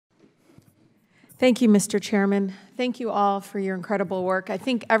Thank you, Mr. Chairman. Thank you all for your incredible work. I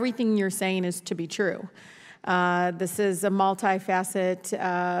think everything you're saying is to be true. This is a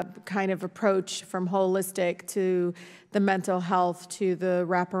multifaceted kind of approach, from holistic to the mental health to the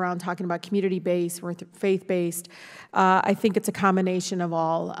wraparound talking about community-based or faith-based. I think it's a combination of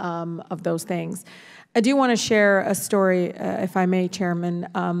all of those things. I do want to share a story, if I may,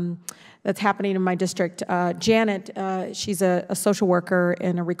 Chairman, that's happening in my district. Janet, she's a social worker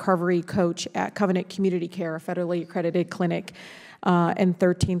and a recovery coach at Covenant Community Care, a federally accredited clinic in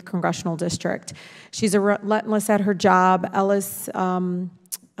 13th Congressional District. She's relentless at her job. Ellis, he's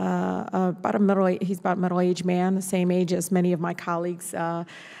about a middle-aged man, the same age as many of my colleagues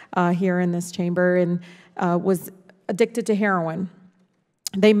here in this chamber, and was addicted to heroin.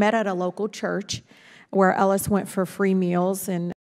 They met at a local church where Ellis went for free meals and